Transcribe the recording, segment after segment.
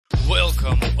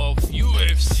outcome of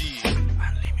UFC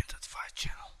Unlimited Fight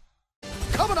Channel.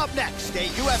 Coming up next, a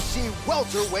UFC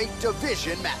welterweight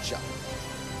division matchup.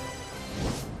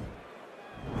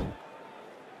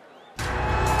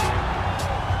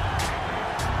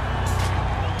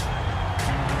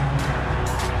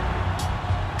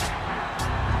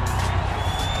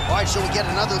 All right, so we get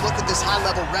another look at this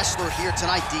high-level wrestler here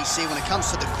tonight, DC. When it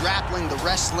comes to the grappling, the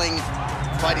wrestling,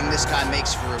 fighting this guy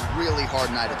makes for a really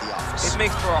hard night at the office. It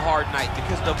makes for a hard night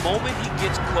because the moment he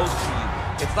gets close to you,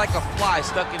 it's like a fly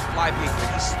stuck in flypaper.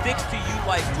 He sticks to you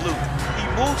like glue. He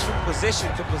moves from position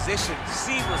to position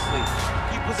seamlessly.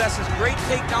 He possesses great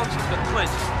takedowns from the clinch,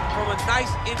 from a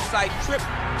nice inside trip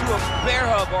to a bear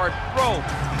hug or a throw.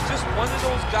 He's just one of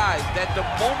those guys that the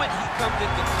moment he comes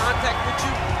into contact with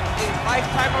you, a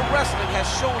lifetime of wrestling has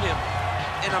shown him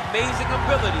an amazing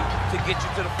ability to get you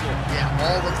to the floor. Yeah,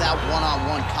 all of that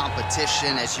one-on-one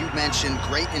competition, as you mentioned,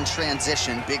 great in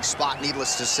transition. Big spot,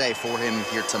 needless to say, for him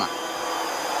here tonight.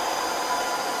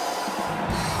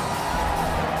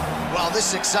 Well, this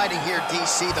is exciting here,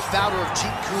 DC. The founder of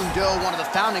Jeet Kune Do, one of the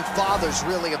founding fathers,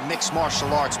 really, of mixed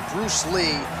martial arts, Bruce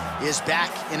Lee, is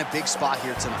back in a big spot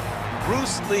here tonight.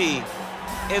 Bruce Lee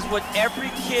is what every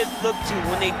kid looked to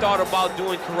when they thought about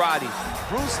doing karate.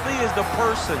 Bruce Lee is the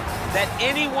person that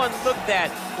anyone looked at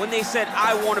when they said,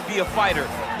 I want to be a fighter.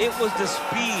 It was the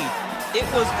speed, it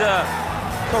was the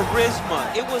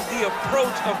charisma, it was the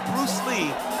approach of Bruce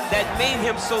Lee that made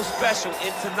him so special.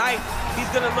 And tonight, he's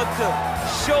gonna look to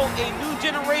show a new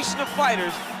generation of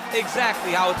fighters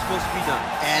exactly how it's supposed to be done.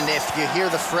 And if you hear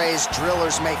the phrase,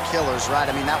 drillers make killers, right?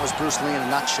 I mean, that was Bruce Lee in a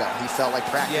nutshell. He felt like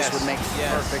practice would make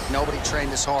perfect. Nobody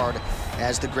trained as hard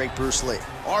as the great Bruce Lee.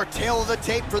 Our tale of the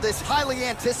tape for this highly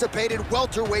anticipated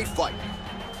welterweight fight.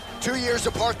 2 years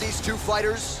apart, these two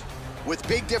fighters, with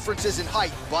big differences in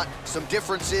height, but some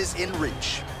differences in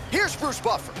reach. Here's Bruce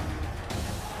Buffer.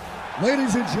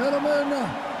 Ladies and gentlemen,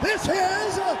 this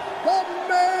is the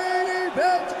main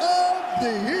event of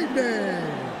the evening.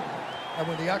 And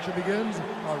when the action begins,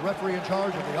 our referee in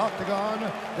charge of the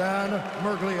Octagon, Dan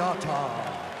Mergliata.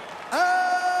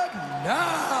 And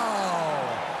now,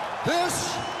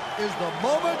 this is the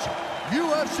moment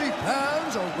UFC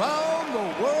fans around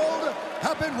the world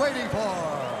have been waiting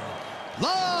for.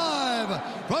 Live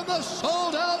from the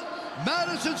sold-out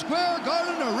Madison Square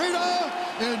Garden Arena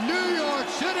in New York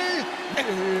City,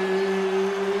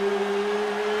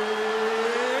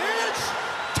 it's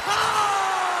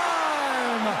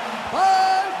time!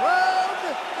 5 rounds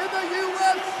in the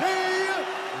UFC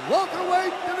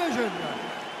welterweight division.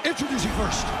 Introducing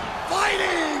first,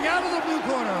 fighting out of the blue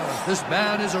corner. This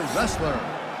man is a wrestler,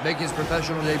 making his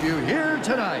professional debut here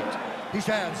tonight. He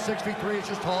stands 6 feet 3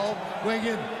 inches tall, weighing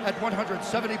in at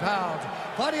 170 pounds.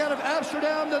 Fighting out of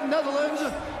Amsterdam, the Netherlands,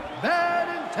 Bad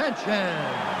Intentions.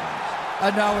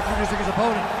 And now introducing his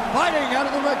opponent, fighting out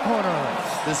of the red corner.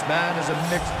 This man is a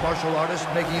mixed martial artist,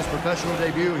 making his professional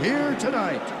debut here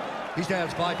tonight. He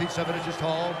stands 5 feet 7 inches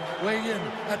tall, weighing in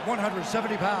at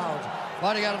 170 pounds.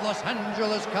 Fighting out of Los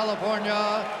Angeles,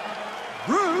 California,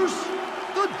 Bruce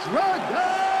the Dragon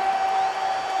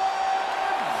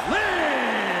Lee.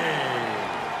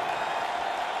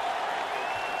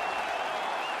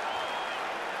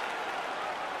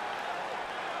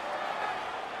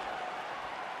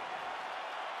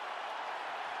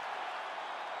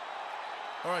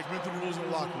 All right, commit to the rules in the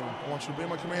locker room. I want you to obey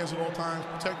my commands at all times,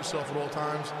 protect yourself at all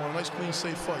times. I want a nice, clean,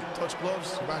 safe fight. Touch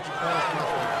gloves, back your corners, come out.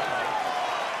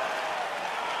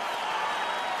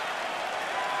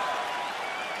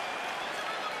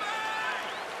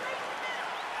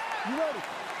 You ready?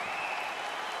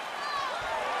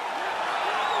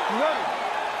 You ready?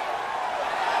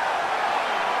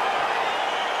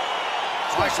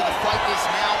 All right, so the fight is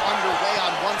now underway.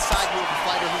 On one side, you have a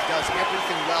fighter who does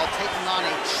everything well, taking on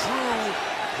a true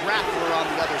grappler on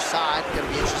the other side. Going to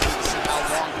be interesting to see how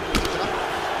long he can keep it up.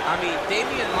 I mean,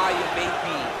 Damian Maia may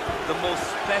be the most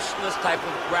specialist type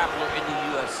of grappler in the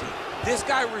UFC. This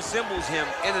guy resembles him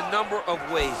in a number of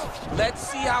ways. Let's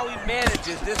see how he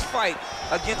manages this fight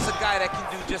against a guy that can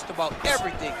do just about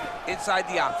everything inside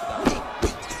the octagon.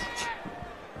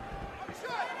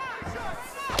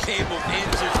 Came of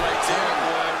inches right there,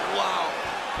 boy. Wow.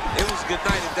 It was a good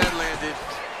night if that landed.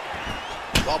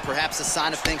 Well, perhaps a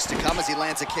sign of things to come as he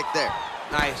lands a kick there.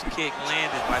 Nice kick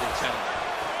landed by the gentleman.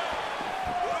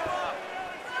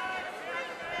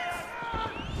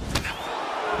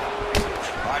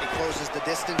 All right, he closes the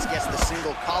distance, gets the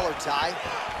single collar tie.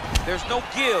 There's no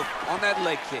give on that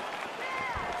leg kick.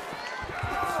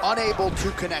 Unable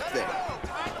to connect there.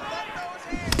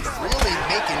 Really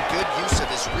making good use of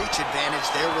his reach advantage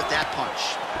there with that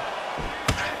punch.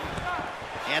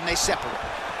 And they separate.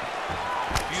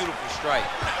 beautiful strike.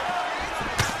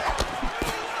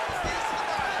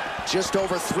 Just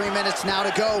over 3 minutes now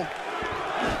to go.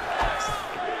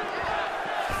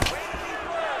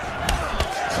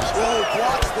 Oh,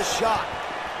 blocks the shot.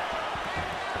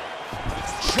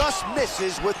 Just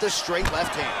misses with the straight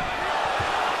left hand.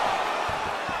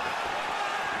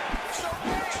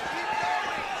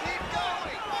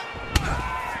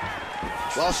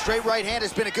 Well, straight right hand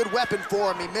has been a good weapon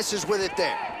for him. He misses with it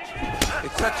there.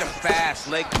 It's such a fast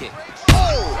leg kick.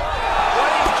 Oh!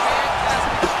 What a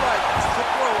fantastic strike to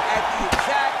throw at the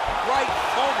exact right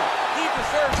moment. He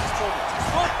deserves this moment.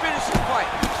 Go finish his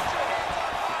fight.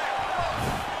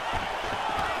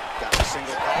 Got a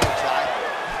single collar tie.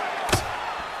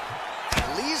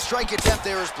 Lee's strike attempt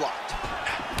there is blocked.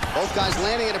 Both guys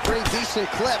landing at a pretty decent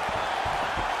clip.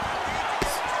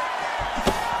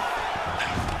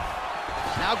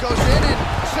 Now goes in and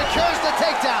secures the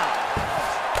takedown.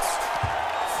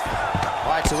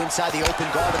 All right, so inside the open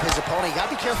guard of his opponent. You gotta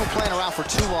be careful playing around for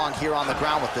too long here on the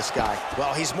ground with this guy.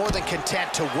 Well, he's more than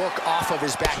content to work off of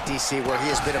his back, DC, where he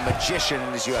has been a magician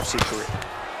in his UFC career.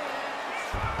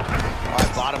 All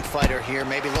right, bottom fighter here,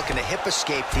 maybe looking to hip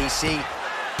escape, DC.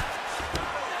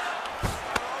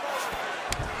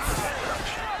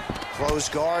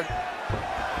 Closed guard.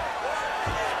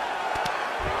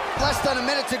 Less than a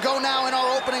minute to go now in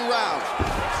our opening round.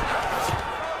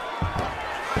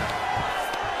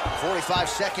 45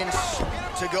 seconds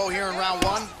to go here in round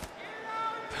one.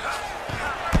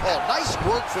 Oh, nice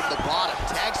work from the bottom.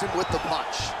 Tags him with the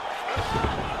punch.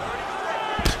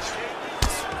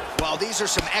 Well, these are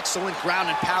some excellent ground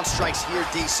and pound strikes here,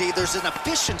 DC. There's an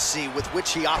efficiency with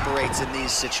which he operates in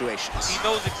these situations. He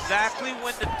knows exactly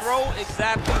when to throw,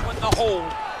 exactly when to hold,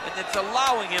 and it's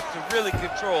allowing him to really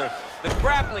control the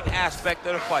grappling aspect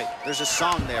of the fight. There's a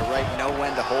song there, right? Know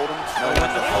when to hold him, know when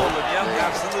to hold him. Yeah,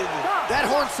 absolutely. That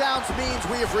horn sounds means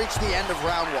we have reached the end of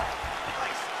round one.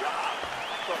 Nice job.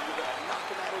 But you're going to knock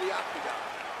him out of the octagon.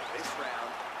 This round,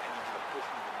 and you're going to push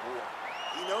him even more.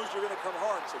 He knows you're going to come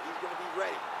hard, so he's going to be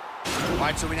ready. All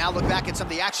right, so we now look back at some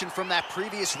of the action from that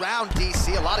previous round,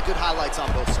 DC. A lot of good highlights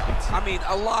on both sides. I mean,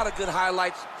 a lot of good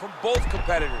highlights from both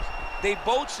competitors. They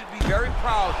both should be very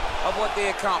proud of what they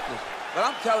accomplished. But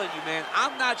I'm telling you, man,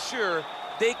 I'm not sure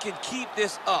they can keep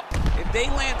this up. If they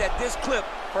land at this clip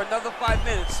for another 5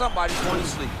 minutes, somebody's going to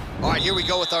sleep. All right, here we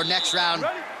go with our next round.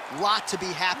 Lot to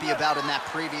be happy about in that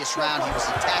previous round. He was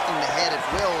attacking the head at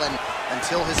will, and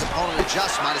until his opponent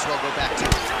adjusts, might as well go back to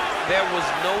it. There was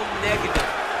no negative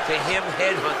to him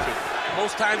headhunting.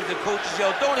 Most times the coaches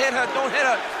yell, don't headhunt, don't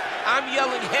headhunt. I'm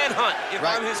yelling headhunt if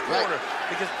I'm his corner,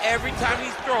 because every time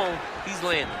he's thrown, he's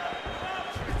landing.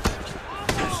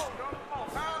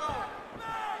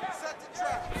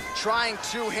 Trying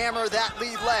to hammer that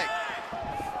lead leg.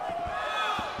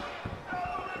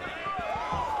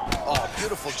 Oh,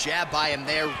 beautiful jab by him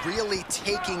there, really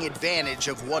taking advantage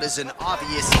of what is an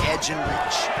obvious edge and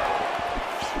reach.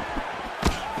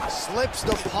 Slips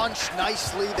the punch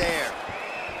nicely there.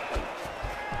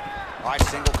 All right,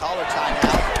 single collar tie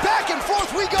now. Back and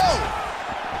forth we go!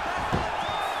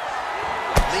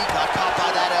 Lee got caught by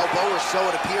that elbow, or so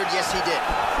it appeared. Yes, he did.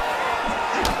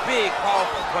 Big,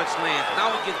 powerful punch lands.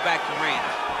 Now he gets back to range.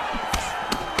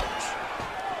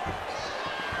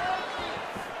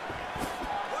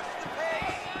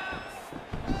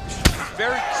 It's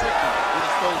very tricky when he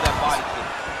throws that body kick.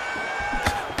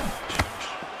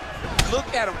 Look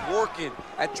at him working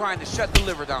at trying to shut the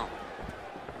liver down.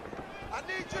 I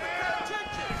need you to pay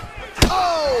attention.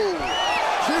 Oh!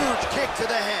 Huge kick to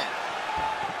the head.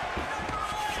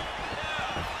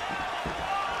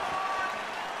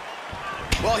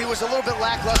 Well, he was a little bit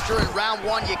lackluster in round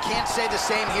one. You can't say the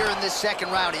same here in this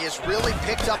second round. He has really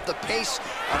picked up the pace,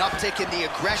 an uptick in the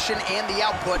aggression and the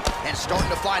output, and starting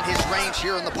to find his range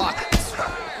here in the pocket.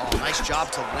 Oh, nice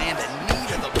job to land a knee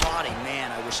to the body.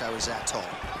 Man, I wish I was that tall.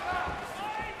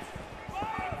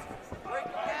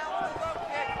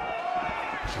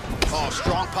 Oh,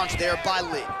 strong punch there by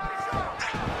Lee.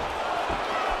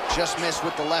 Just missed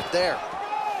with the left there.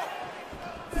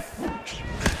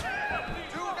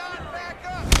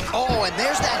 Oh, and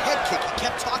there's that head kick. He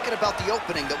kept talking about the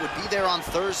opening that would be there on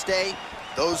Thursday.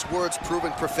 Those words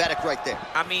proving prophetic right there.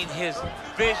 I mean, his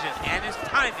vision and his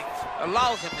timing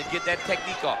allows him to get that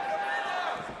technique off.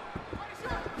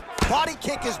 Body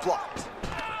kick is blocked.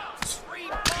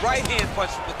 Right hand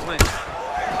punch from the clinch.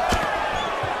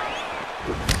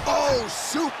 Oh,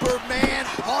 Superman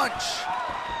punch.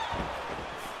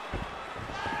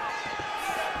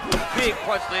 Big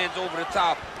punch lands over the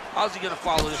top. How's he gonna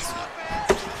follow this one?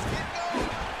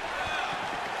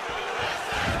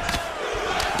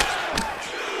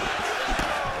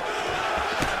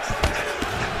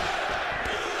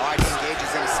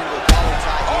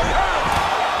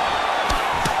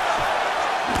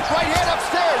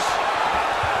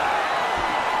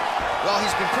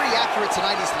 been pretty accurate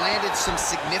tonight. He's landed some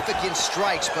significant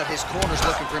strikes, but his corner's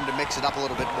looking for him to mix it up a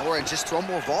little bit more and just throw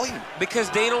more volume. Because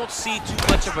they don't see too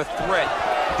much of a threat.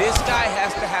 This guy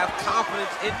has to have confidence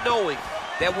in knowing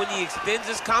that when he extends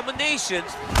his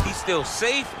combinations, he's still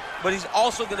safe, but he's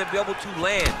also going to be able to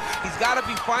land. He's got to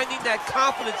be finding that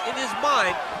confidence in his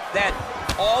mind that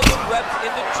all the reps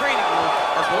in the training room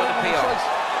are going to pay off.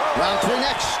 Round 3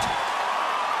 next.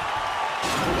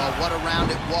 Well, what a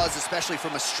round it was, especially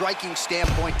from a striking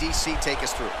standpoint. DC, take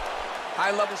us through.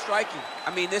 High-level striking.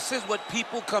 I mean, this is what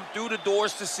people come through the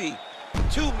doors to see.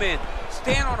 2 men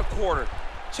stand on a quarter,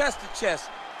 chest to chest,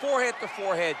 forehead to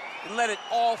forehead, and let it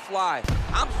all fly.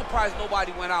 I'm surprised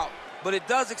nobody went out, but it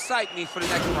does excite me for the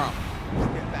next round.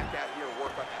 Get back out here and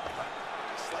work on that cut.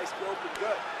 Slice you open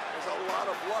good. There's a lot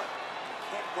of blood.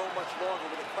 You can't go much longer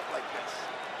with a cut like this.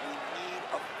 You need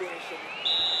a finishing.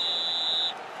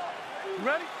 You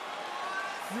ready?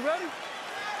 You ready?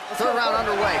 Third round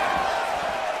underway.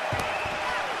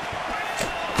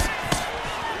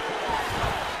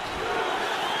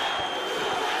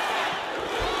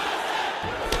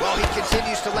 Well, he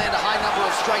continues to land a high number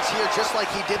of strikes here, just like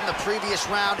he did in the previous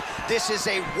round. This is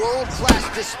a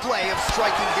world-class display of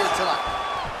striking here tonight.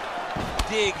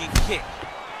 Dig and kick.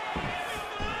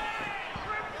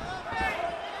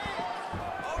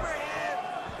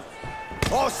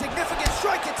 Oh, significant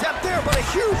strike attempt there, but a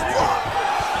huge block.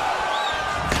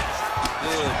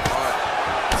 Good part.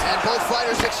 And both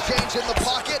fighters exchange in the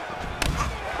pocket.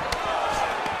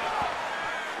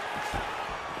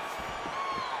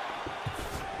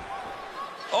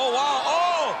 Oh, wow,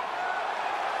 oh!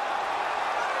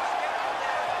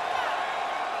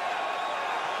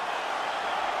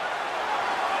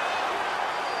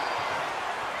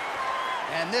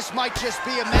 And this might just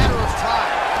be a matter of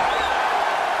time.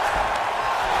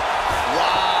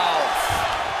 Wow.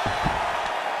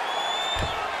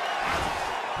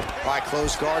 All right,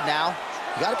 close guard now.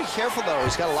 You got to be careful, though.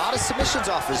 He's got a lot of submissions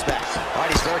off his back. All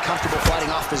right, he's very comfortable fighting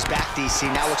off his back, DC.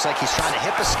 Now looks like he's trying to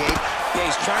hip escape. Yeah,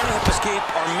 he's trying to hip escape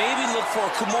or maybe look for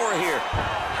a Kimura here.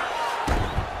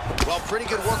 Well, pretty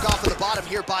good work off of the bottom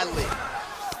here by Lee.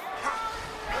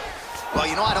 Well,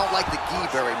 you know, I don't like the gi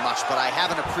very much, but I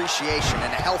have an appreciation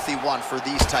and a healthy one for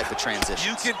these type of transitions.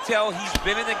 You can tell he's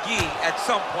been in a gi at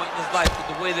some point in his life with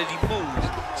the way that he moves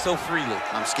so freely.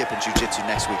 I'm skipping jiu-jitsu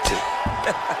next week, too.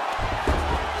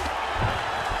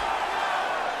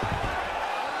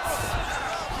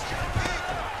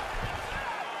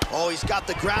 Oh, he's got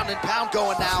the ground and pound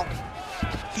going now.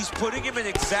 He's putting him in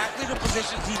exactly the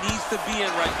positions he needs to be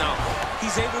in right now.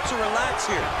 He's able to relax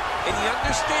here. And he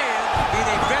understands, being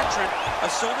a veteran of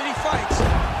so many fights,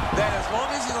 that as long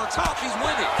as he's on top, he's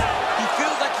winning. He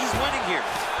feels like he's winning here.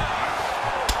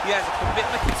 He has a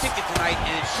commitment to ticket tonight,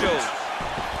 and it shows.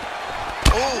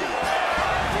 Oh!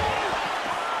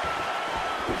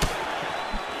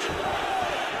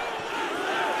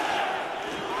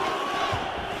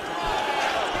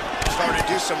 Starting to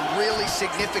do some really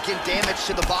significant damage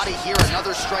to the body here.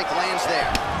 Another strike lands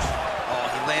there. Oh,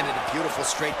 he landed a beautiful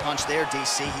straight punch there,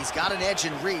 DC. He's got an edge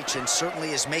in reach and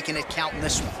certainly is making it count in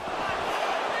this one.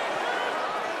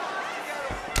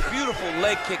 Beautiful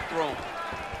leg kick thrown.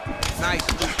 Nice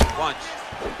loose punch.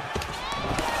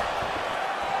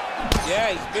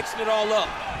 Yeah, he's mixing it all up.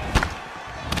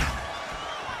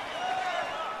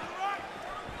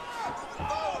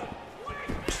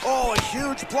 Oh, a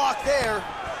huge block there.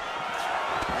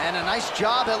 And a nice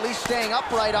job at least staying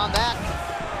upright on that.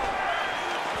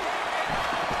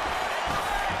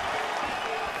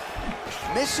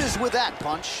 Misses with that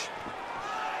punch.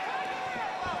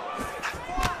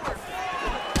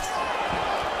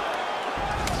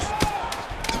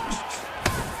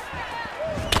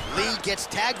 Lee gets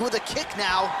tagged with a kick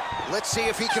now. Let's see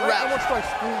if he can wrap.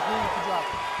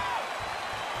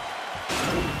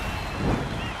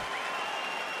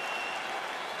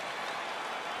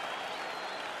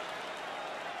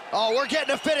 Oh, we're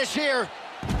getting a finish here.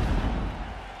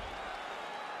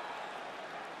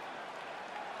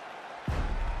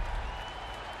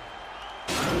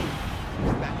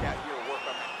 Back out here and work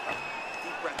on that cut.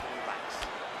 Deep breath and relax.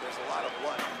 There's a lot of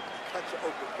blood. Cut you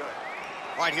open good.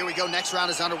 All right, here we go. Next round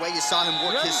is underway. You saw him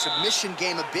work his submission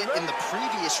game a bit in the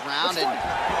previous round, and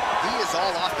he is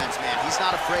all offense, man. He's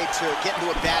not afraid to get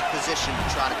into a bad position to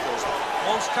try to close it.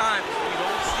 Most times, we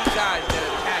don't see guys that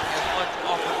attack as much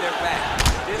off of their back.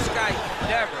 This guy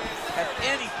never has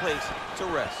any place to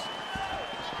rest.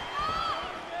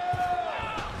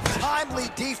 Timely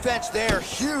defense there.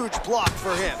 Huge block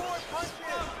for him.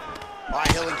 All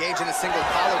right, he'll engage in a single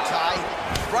collar tie.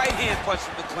 Right hand punch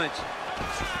from the clinch.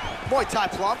 Muay Thai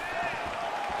plump.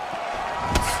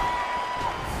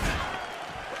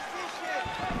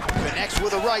 Connects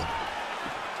with a right.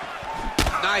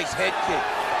 Nice head kick.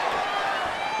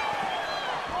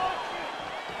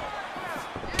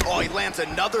 Oh, he lands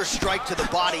another strike to the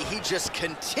body. He just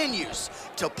continues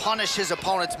to punish his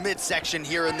opponent's midsection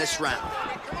here in this round.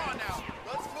 Come on now.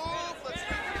 Let's move. Let's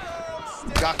make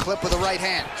it go. Got clipped with the right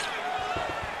hand.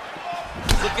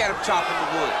 Look at him chopping the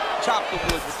wood. Chop the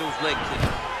wood with those leg kicks.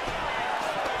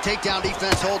 Takedown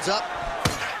defense holds up.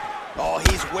 Oh,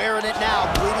 he's wearing it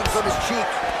now, bleeding from his cheek.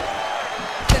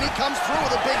 Then he comes through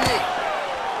with a big knee.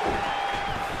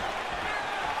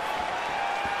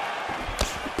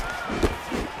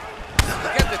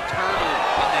 Look at the turn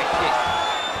on that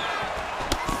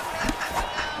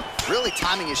kick. Really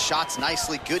timing his shots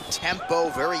nicely. Good tempo,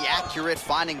 very accurate,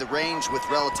 finding the range with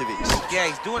relative ease. Yeah,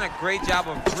 he's doing a great job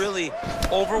of really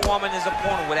overwhelming his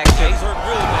opponent with that kick. He's hurt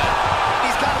really bad.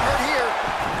 He's got him hurt here.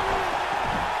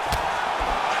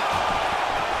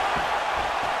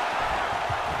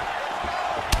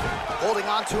 Holding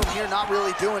on to him here, not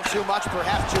really doing too much,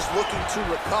 perhaps just looking to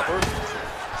recover.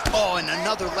 Oh, and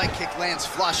another leg kick lands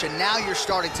flush, and now you're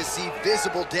starting to see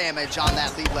visible damage on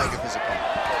that lead leg of his opponent.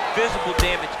 Visible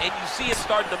damage, and you see him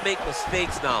starting to make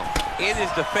mistakes now in his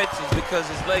defenses because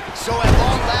his leg... So at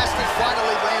long last, he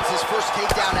finally lands his first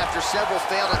takedown after several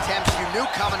failed attempts. You knew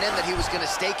coming in that he was going to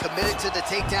stay committed to the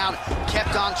takedown,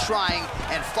 kept on trying,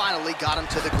 and finally got him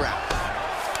to the ground.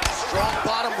 Strong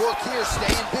bottom work here,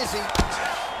 staying busy.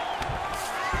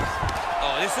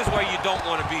 Oh, this is where you don't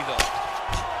want to be, though.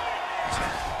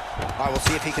 All right, we'll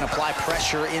see if he can apply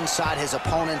pressure inside his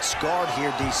opponent's guard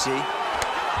here, DC.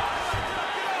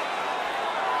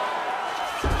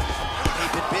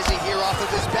 Keeping busy here off of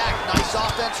his back. Nice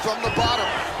offense from the bottom.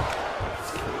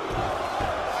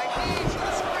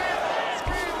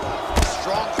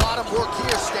 Strong bottom work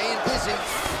here, staying busy.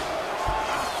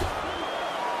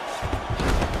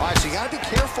 All right, so you got to be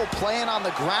careful playing on the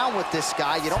ground with this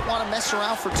guy. You don't want to mess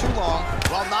around for too long.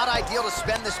 Well, not ideal to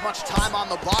spend this much time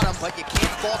on the bottom, but you can't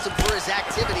fault him for his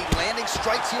activity. Landing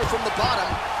strikes here from the bottom.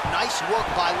 Nice work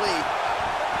by Lee.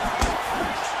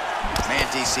 Man,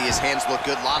 DC, his hands look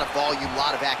good. A lot of volume, a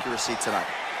lot of accuracy tonight.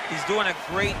 He's doing a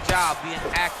great job being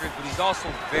accurate, but he's also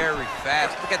very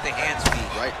fast. Look at the hand speed.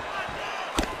 Right.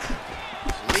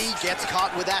 Lee gets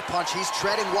caught with that punch. He's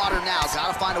treading water now. Got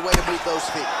to find a way to move those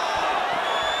feet.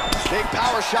 Big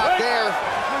power shot there.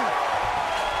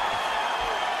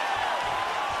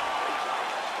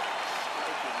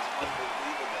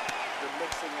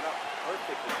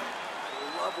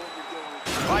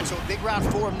 All right, so a big round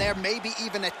for him there, maybe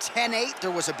even a 10-8.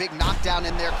 There was a big knockdown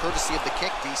in there, courtesy of the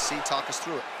kick. DC, talk us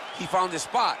through it. He found his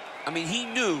spot. I mean, he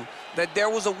knew that there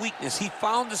was a weakness. He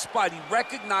found the spot. He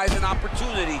recognized an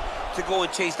opportunity to go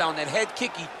and chase down that head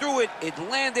kick. He threw it, it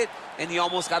landed, and he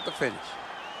almost got the finish.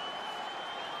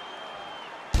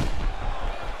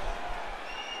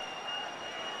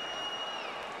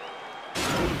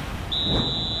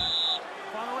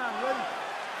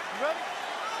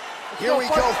 Here we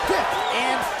go, fifth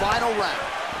and final round.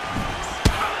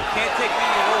 Can't take me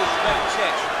to those, better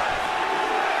check.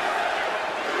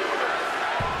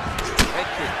 Head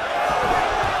kick.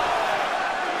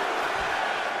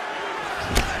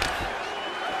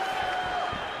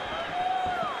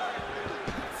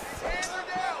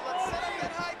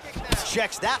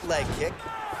 Checks that leg kick.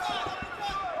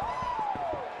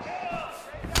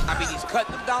 I mean, he's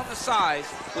cutting them down to size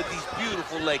with these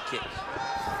beautiful leg kicks.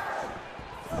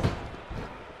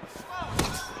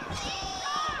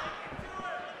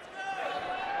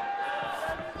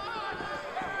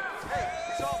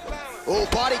 Oh,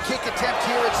 body kick attempt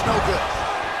here, it's no good.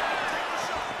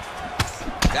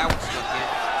 That was stuck in.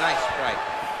 Nice strike.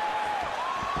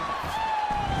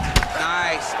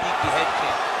 Nice sneaky head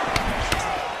kick.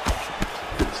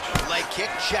 Leg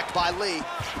kick checked by Lee.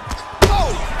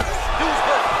 Oh! Dude's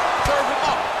hurt. Serve him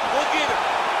up. Go get him.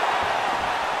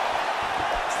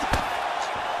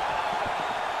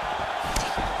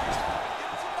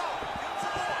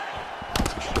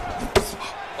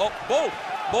 Oh,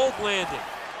 both landed.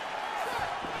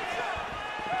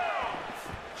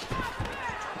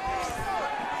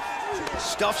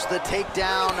 Stuffs the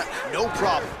takedown, no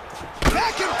problem.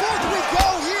 Back and forth we go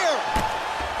here.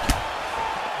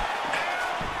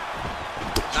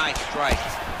 Nice strike.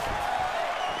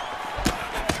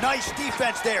 Nice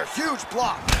defense there, huge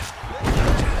block.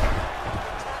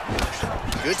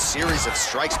 Good series of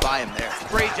strikes by him there.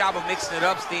 Great job of mixing it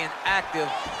up, staying active,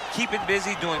 keeping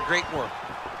busy, doing great work.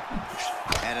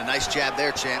 And a nice jab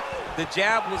there, champ. The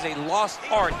jab was a lost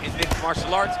art in mixed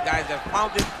martial arts. Guys have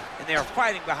found it, and they are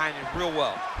fighting behind it real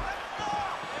well.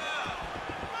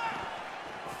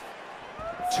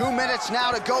 2 minutes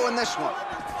now to go in this one.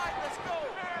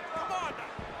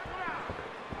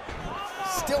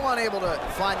 still unable to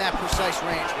find that precise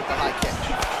range with the high kick.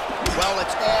 Well,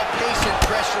 it's all pace and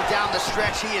pressure down the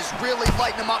stretch. He is really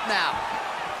lighting him up now.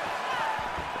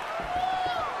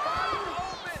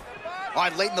 All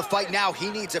right, late in the fight now, he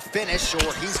needs a finish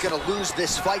or he's going to lose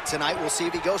this fight tonight. We'll see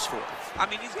if he goes for it. I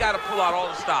mean, he's got to pull out all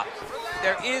the stops.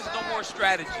 There is no more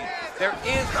strategy. There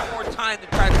is no more time to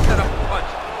try to set up a punch.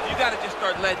 You got to just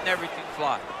start letting everything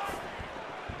fly.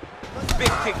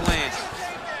 Big kick lands.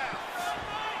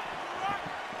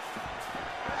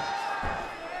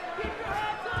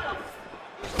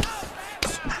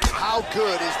 How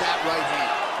good is that right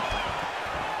hand?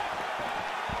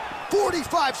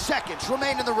 45 seconds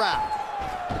remain in the round.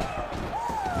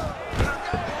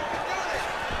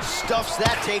 Stuffs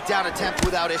that takedown attempt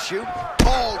without issue.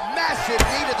 Oh, massive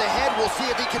knee to the head. We'll see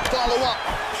if he can follow up.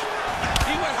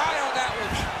 He went high on that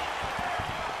one.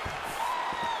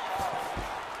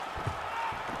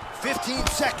 15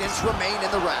 seconds remain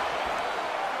in the round.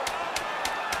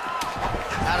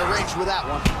 Out of range with that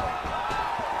one.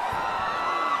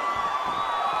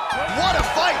 What a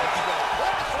fight!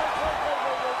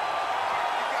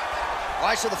 All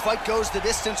right, so the fight goes the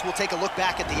distance. We'll take a look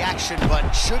back at the action,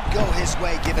 but should go his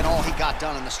way given all he got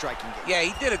done in the striking game. Yeah,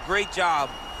 he did a great job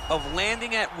of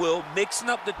landing at will, mixing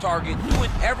up the target,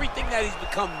 doing everything that he's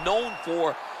become known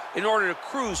for in order to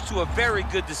cruise to a very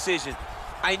good decision.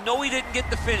 I know he didn't get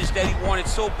the finish that he wanted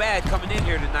so bad coming in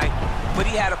here tonight, but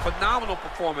he had a phenomenal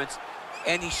performance,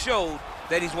 and he showed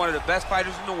that he's one of the best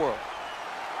fighters in the world.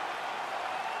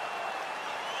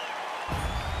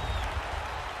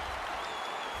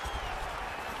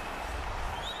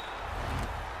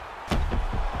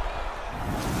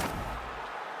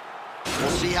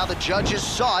 See how the judges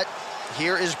saw it.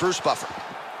 Here is Bruce Buffer.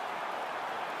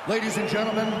 Ladies and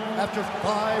gentlemen, after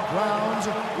 5 rounds,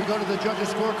 we go to the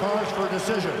judges' scorecards for a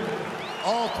decision.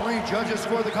 All 3 judges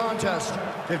score the contest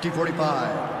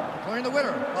 50-45. Declaring the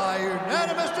winner by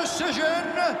unanimous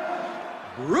decision,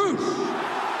 Bruce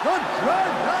the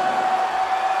Dragon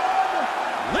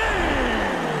Lee!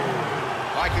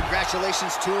 All right,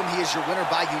 congratulations to him. He is your winner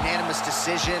by unanimous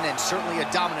decision and certainly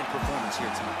a dominant performance here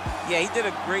tonight. Yeah, he did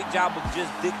a great job of just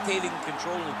dictating and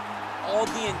controlling all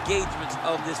the engagements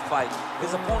of this fight.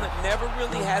 His opponent never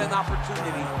really had an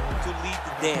opportunity to lead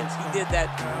the dance. He did that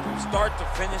from start to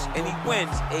finish, and he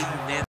wins a unanimous.